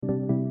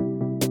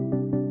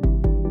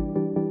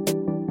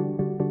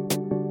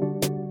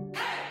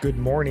Good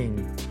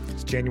morning.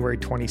 It's January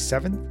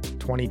 27th,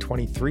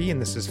 2023,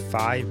 and this is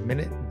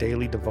 5-Minute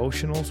Daily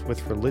Devotionals with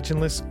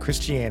Religionless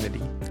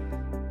Christianity.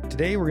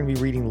 Today we're going to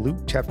be reading Luke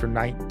chapter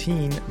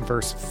 19,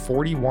 verse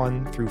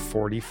 41 through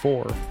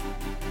 44,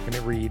 and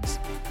it reads,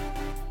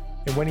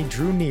 "And when he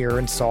drew near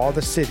and saw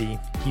the city,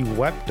 he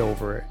wept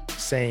over it,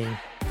 saying,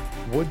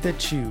 Would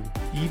that you,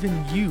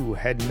 even you,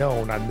 had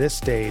known on this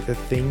day the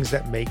things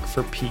that make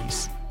for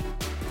peace.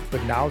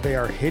 But now they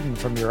are hidden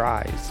from your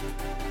eyes.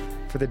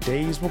 For the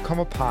days will come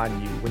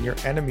upon you when your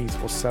enemies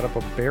will set up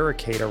a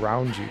barricade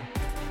around you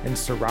and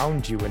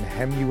surround you and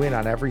hem you in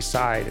on every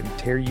side and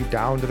tear you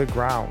down to the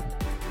ground,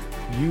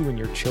 you and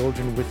your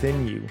children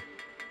within you.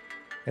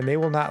 And they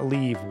will not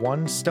leave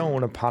one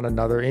stone upon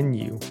another in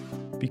you,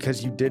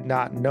 because you did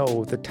not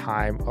know the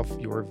time of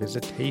your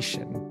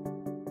visitation."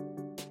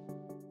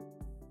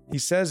 He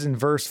says in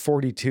verse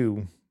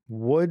 42,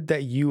 "Would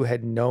that you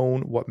had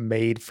known what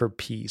made for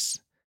peace."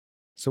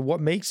 So what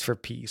makes for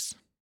peace?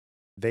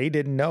 They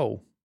didn't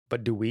know,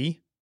 but do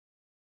we?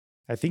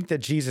 I think that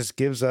Jesus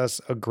gives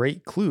us a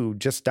great clue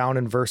just down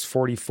in verse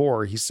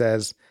 44. He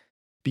says,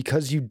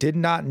 "Because you did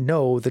not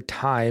know the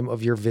time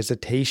of your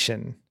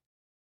visitation."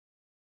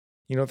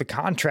 You know, the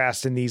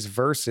contrast in these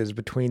verses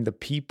between the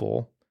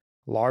people,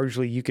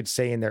 largely you could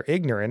say in their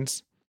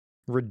ignorance,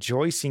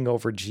 rejoicing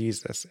over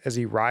Jesus as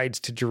he rides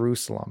to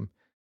Jerusalem,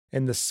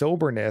 and the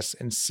soberness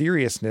and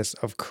seriousness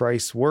of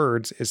Christ's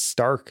words is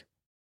stark.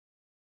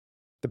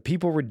 The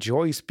people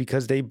rejoice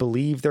because they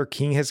believe their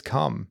king has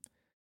come,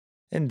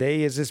 and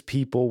they as his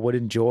people would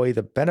enjoy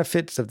the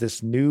benefits of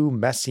this new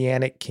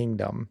messianic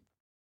kingdom.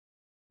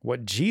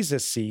 What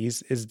Jesus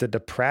sees is the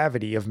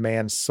depravity of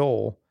man's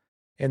soul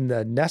and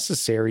the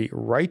necessary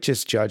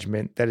righteous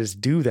judgment that is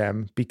due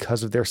them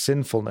because of their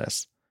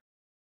sinfulness.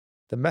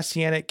 The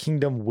messianic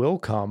kingdom will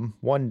come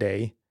one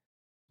day,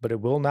 but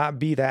it will not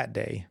be that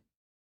day.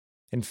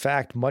 In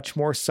fact, much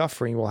more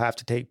suffering will have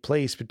to take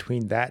place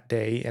between that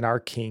day and our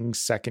King's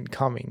second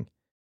coming.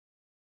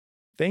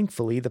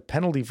 Thankfully, the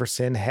penalty for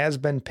sin has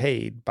been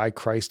paid by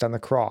Christ on the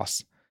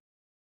cross.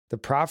 The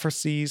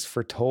prophecies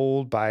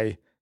foretold by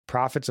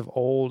prophets of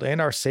old and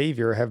our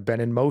Savior have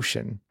been in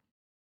motion.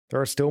 There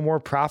are still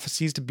more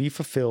prophecies to be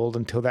fulfilled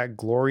until that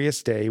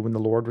glorious day when the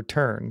Lord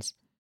returns.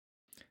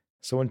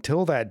 So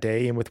until that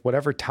day, and with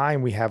whatever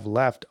time we have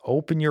left,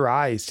 open your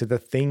eyes to the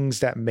things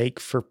that make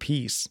for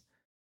peace.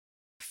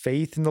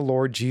 Faith in the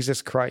Lord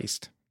Jesus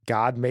Christ,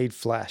 God made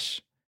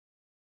flesh.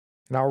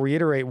 And I'll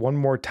reiterate one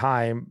more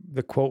time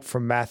the quote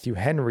from Matthew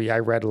Henry I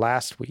read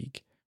last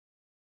week.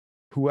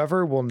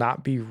 "Whoever will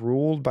not be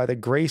ruled by the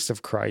grace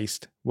of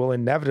Christ will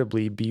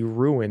inevitably be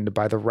ruined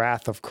by the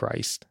wrath of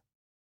Christ."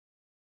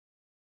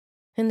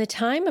 And the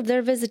time of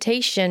their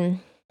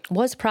visitation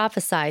was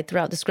prophesied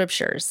throughout the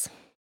scriptures.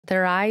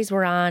 Their eyes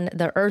were on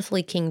the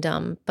earthly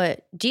kingdom,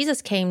 but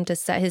Jesus came to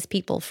set his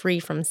people free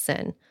from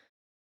sin.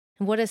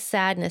 And what a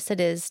sadness it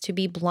is to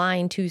be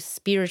blind to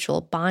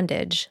spiritual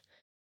bondage.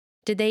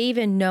 Did they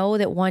even know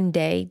that one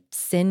day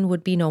sin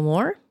would be no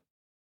more?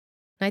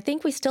 And I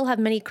think we still have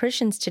many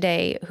Christians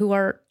today who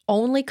are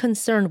only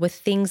concerned with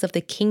things of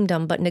the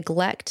kingdom but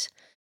neglect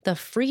the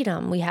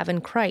freedom we have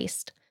in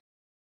Christ,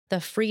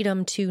 the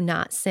freedom to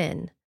not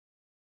sin.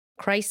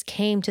 Christ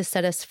came to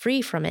set us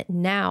free from it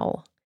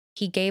now.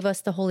 He gave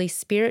us the Holy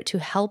Spirit to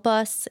help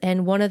us,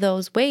 and one of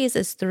those ways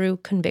is through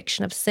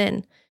conviction of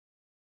sin.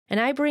 And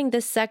I bring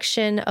this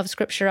section of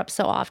scripture up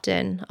so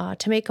often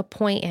to make a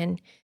point,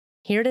 and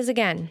here it is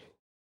again.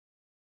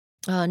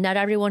 "Not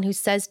everyone who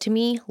says to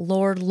me,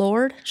 'Lord,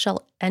 Lord,'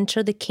 shall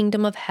enter the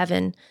kingdom of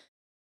heaven,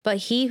 but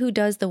he who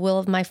does the will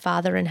of my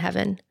Father in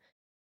heaven.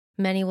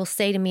 Many will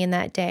say to me in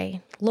that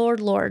day,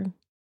 'Lord, Lord,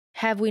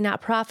 have we not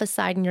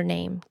prophesied in your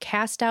name,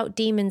 cast out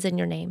demons in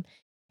your name,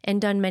 and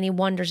done many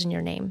wonders in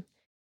your name?'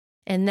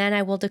 And then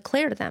I will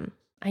declare to them,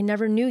 'I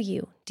never knew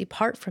you.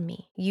 Depart from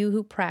me, you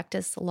who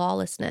practice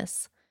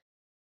lawlessness.'"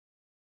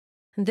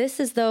 This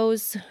is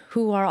those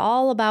who are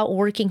all about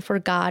working for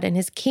God and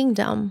his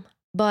kingdom,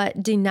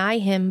 but deny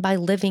him by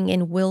living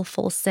in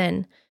willful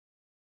sin.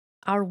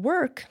 Our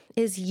work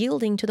is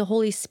yielding to the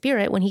Holy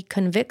Spirit when he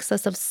convicts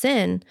us of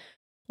sin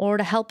or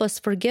to help us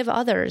forgive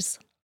others.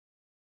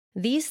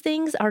 These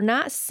things are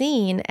not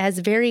seen as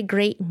very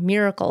great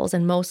miracles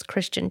in most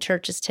Christian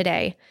churches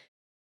today.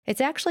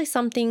 It's actually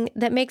something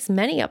that makes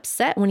many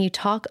upset when you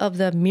talk of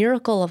the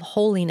miracle of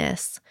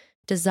holiness,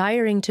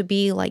 desiring to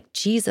be like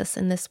Jesus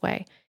in this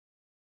way.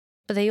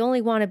 But they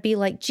only want to be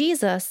like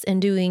Jesus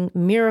in doing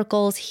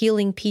miracles,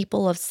 healing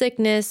people of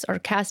sickness, or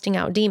casting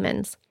out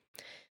demons.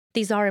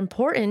 These are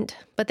important,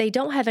 but they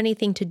don't have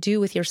anything to do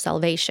with your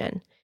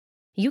salvation.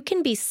 You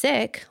can be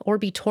sick or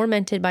be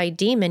tormented by a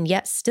demon,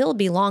 yet still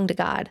belong to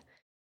God.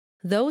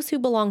 Those who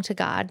belong to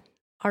God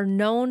are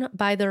known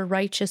by their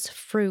righteous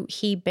fruit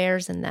he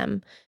bears in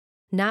them,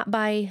 not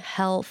by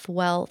health,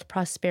 wealth,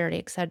 prosperity,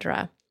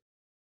 etc.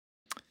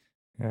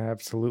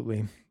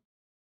 Absolutely.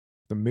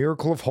 The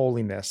miracle of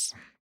holiness.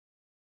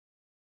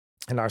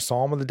 And our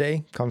psalm of the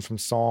day comes from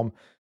Psalm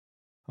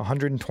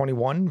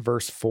 121,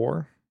 verse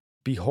 4.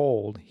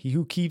 Behold, he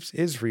who keeps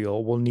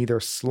Israel will neither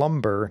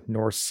slumber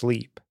nor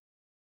sleep.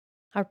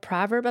 Our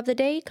proverb of the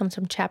day comes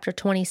from chapter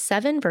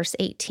 27, verse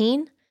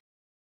 18.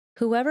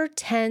 Whoever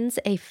tends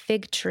a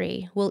fig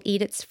tree will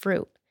eat its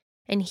fruit,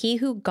 and he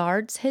who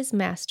guards his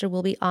master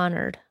will be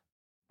honored.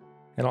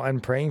 And I'll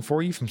end praying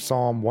for you from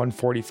Psalm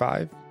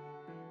 145.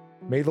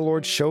 May the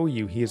Lord show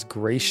you he is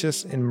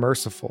gracious and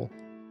merciful,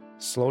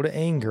 slow to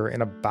anger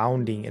and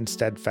abounding in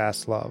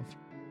steadfast love,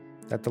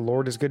 that the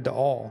Lord is good to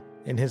all,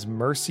 and his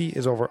mercy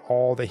is over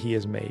all that he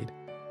has made.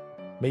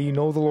 May you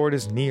know the Lord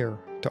is near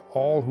to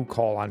all who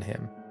call on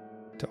him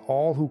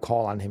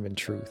in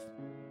truth,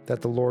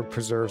 that the Lord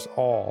preserves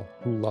all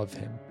who love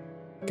him.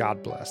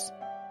 God bless.